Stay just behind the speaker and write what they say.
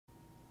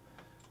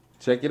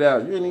Check it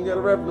out. You ain't even got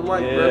to rap the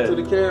mic, rap to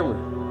the camera.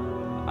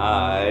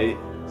 Alright.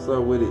 What's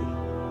up with it?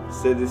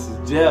 Said this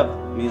is Jeff,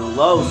 me and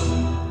Los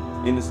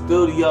in the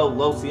studio,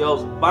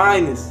 Losio's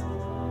finest.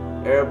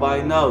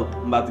 Everybody know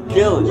I'm about to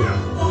kill it.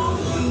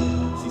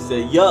 She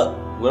said,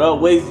 Yuck, what up,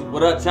 Weezy?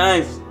 What up,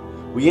 Change?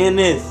 We in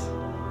this.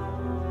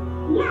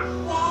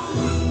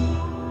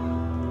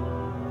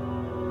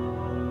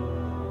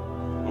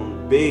 On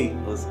the beat,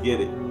 let's get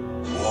it.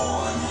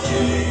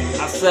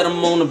 I said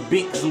I'm on the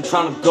beat cause I'm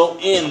trying to go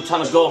in. I'm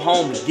trying to go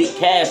home and get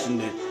cash and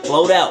then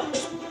float out,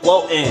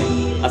 float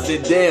in. I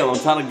said, damn, I'm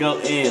trying to go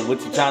in.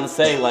 What you trying to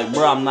say? Like,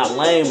 bro, I'm not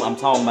lame. I'm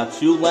talking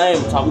about you lame.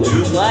 I'm talking about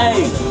you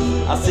lame.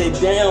 I said,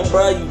 damn,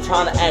 bro, you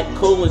trying to act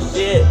cool and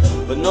shit.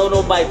 But no,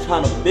 nobody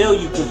trying to feel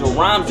you cause your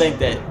rhymes ain't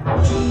that.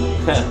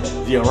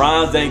 Your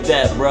rhymes ain't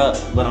that, bro.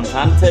 But I'm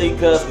trying to tell you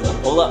cause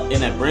I pull up in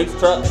that Brinks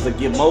truck cause I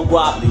get more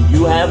guap than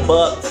you have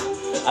bucks.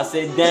 I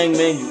said, dang,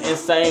 man, you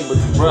insane, but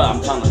bro,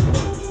 I'm trying to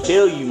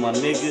kill you, my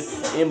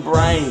nigga, in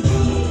brains.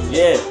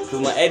 Yeah,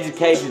 cause my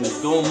education is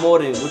doing more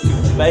than what you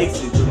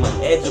facing. Cause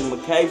my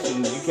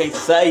education, you can't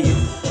say it.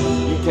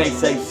 You can't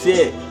say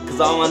shit, cause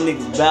all my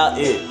niggas about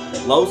it.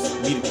 Los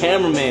be the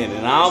cameraman,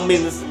 and I'm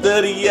in the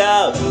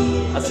studio.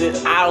 I said,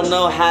 I don't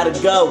know how to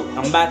go.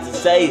 I'm about to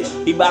say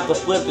it. He about to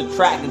flip the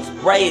track and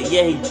spray it.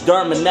 Yeah, he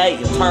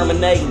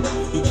terminating.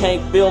 You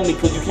can't feel me,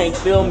 cause you can't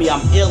feel me. I'm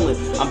illin'.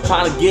 I'm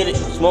trying to get it.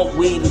 Smoke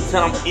weed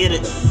until I'm in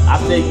it. I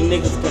said, you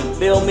niggas can't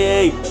feel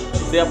me.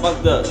 See, I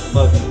fucked up.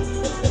 Fuck it.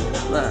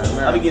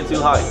 Nah. I be getting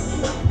too hyped.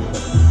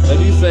 Like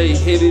you say,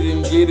 hit it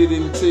and get it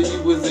until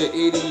you was an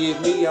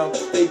idiot. Me, I'm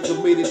stay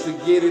committed to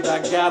get it. I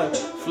gotta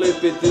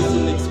flip it. This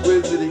an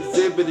exquisite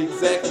exhibit,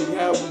 exactly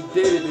how we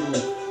did it.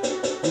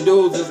 And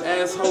those is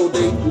asshole,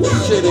 they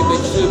shit it.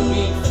 They should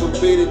be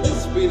forbidden to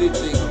spit it.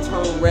 They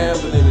tongue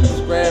rambling and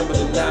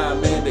scrambling. Nah,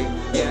 man, they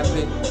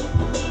yapping.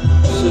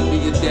 Should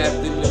be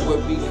adapting to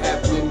what be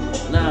happening.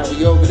 Nah,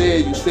 we over there.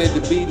 You said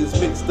the beat is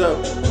mixed up.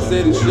 You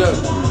said it's Yuck.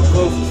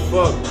 Close as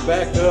fuck.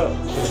 Back up.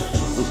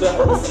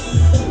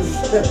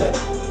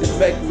 It's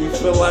making me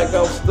feel like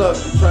I'm stuck.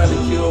 You're trying to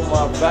kill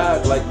my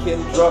vibe like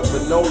Kendrick,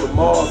 but no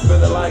Lamar.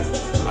 Feeling like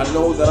I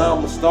know that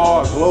I'm a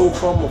star. Glow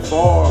from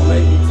afar,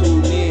 maybe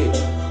too near.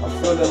 I'm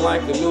feeling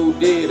like a new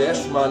deer.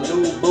 That's my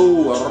new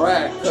boo. A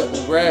rat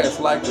cutting grass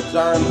like a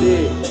John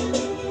Deere.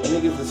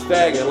 Niggas is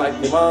faggot like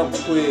your mom's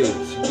quiz.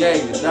 She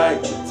gay, you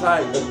dyke, you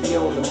tight, but be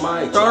on the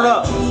mic. Turn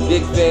up.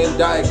 Dick Van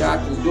Dyke, I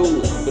can do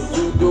it. But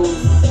you dudes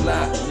is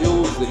not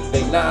music.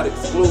 They not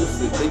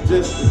exclusive. They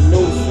just the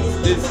nuisance.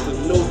 This the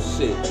new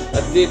shit.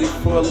 I did it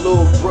for a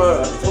little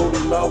bruh. I told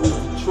him I was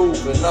the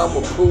truth and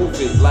I'ma prove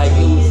it like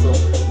it was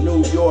some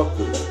New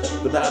Yorkers.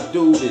 But I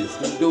do this.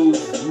 The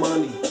dudes'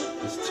 money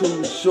is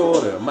too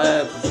shorter.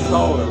 Mine's is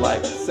taller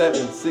like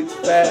 7'6"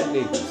 fat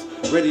niggas.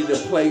 Ready to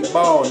play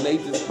ball and they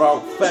just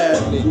brought 5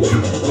 niggas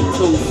with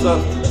 2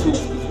 substitutes.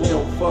 Cause we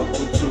don't fuck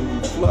with you.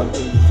 You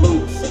flucking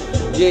flukes.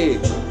 Yeah,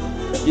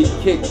 get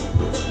kicked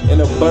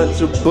in a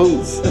bunch of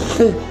boots.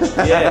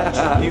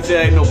 Yeah, he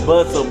said ain't no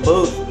butts or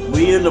boots.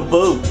 We in the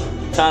booth,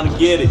 trying to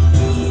get it.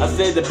 I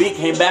said the beat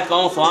came back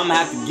on, so I'm gonna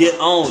have to get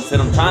on.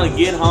 Said I'm trying to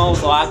get home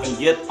so I can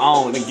get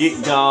on and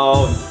get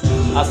gone.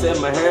 I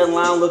said my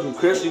hairline looking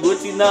crispy,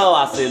 what you know?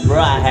 I said, bro,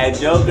 I had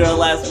your girl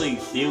last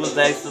week. She was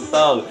extra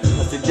thug.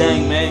 I said,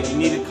 dang, man, you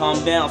need to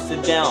calm down,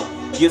 sit down,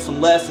 get some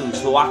lessons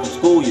so I can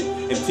school you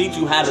and teach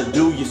you how to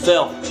do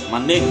yourself. My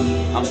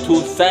nigga, I'm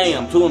too insane,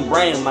 I'm too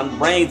inbrained, my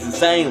brain's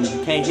insane.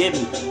 You can't hit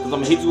me, cause I'm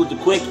gonna hit you with the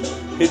quickie,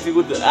 hit you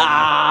with the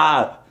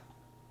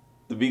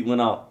The beat went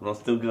off, but I'm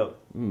still go.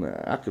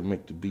 Nah, I could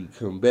make the beat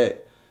come back.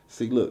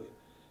 See, look.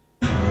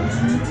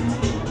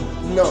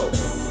 No.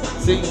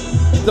 See,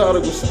 you thought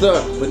it was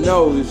stuck, but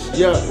no, it's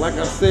Yuck. Like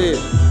I said,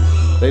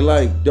 they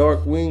like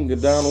Darkwing or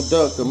Donald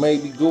Duck or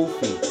maybe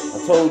Goofy.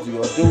 I told you,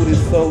 I do this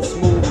so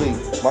smoothly.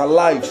 My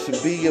life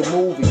should be a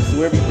movie,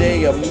 so every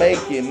day I make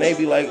it. And they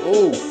be like,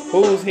 ooh,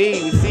 who's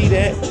he? We see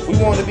that? We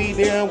want to be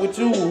down with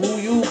you. Who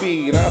you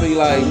be? And I be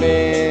like,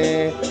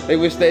 man, they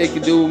wish they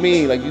could do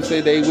me. Like you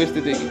said, they wish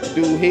that they could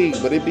do he,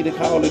 but it be the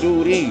call to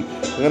do he.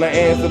 And then I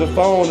answer the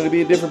phone and it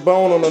be a different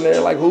bone on there.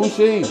 Like, who's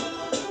she?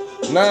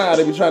 Nah,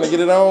 they be trying to get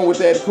it on with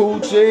that cool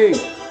chick.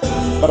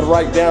 Gotta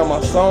write down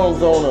my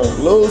songs on a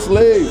little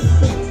sleeve.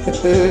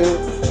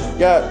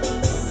 Got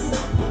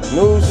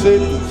new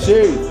shit to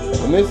cheat,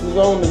 and this is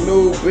on the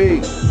new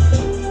beat.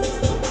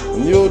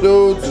 And you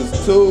dudes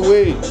is 2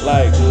 weeks,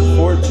 like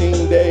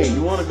 14 days.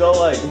 You wanna go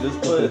like,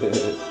 just put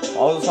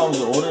all the songs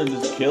in order and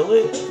just kill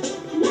it?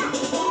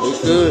 We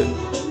could.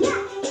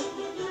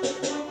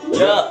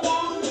 Yuck.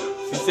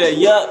 She said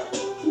yuck.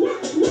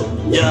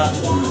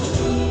 Yuck.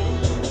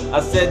 I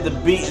said the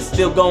beat is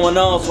still going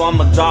on, so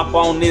I'ma drop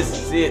on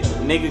this shit.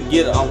 Nigga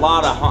get a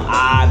lot of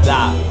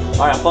die.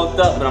 Alright, I fucked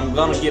up, but I'm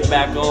gonna get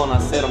back on. I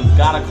said I'm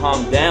gotta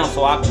calm down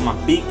so my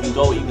beat can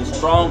go even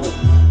stronger.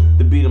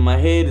 The beat in my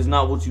head is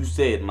not what you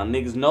said. My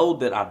niggas know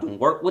that I don't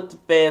work with the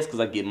feds cause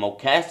I get more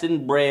cash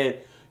than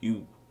bread.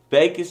 You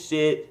fake as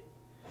shit.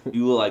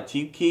 You look like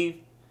Chief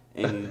Keef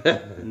And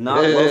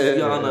not most of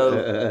y'all know,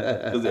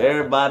 because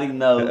everybody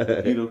know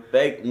you the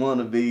fake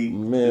wannabe.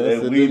 Man,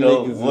 and we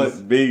don't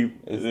want beef.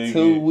 It's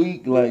 2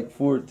 weeks, like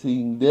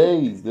 14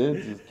 days. That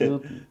just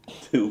killed me.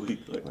 2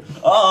 weeks.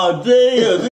 Oh, damn.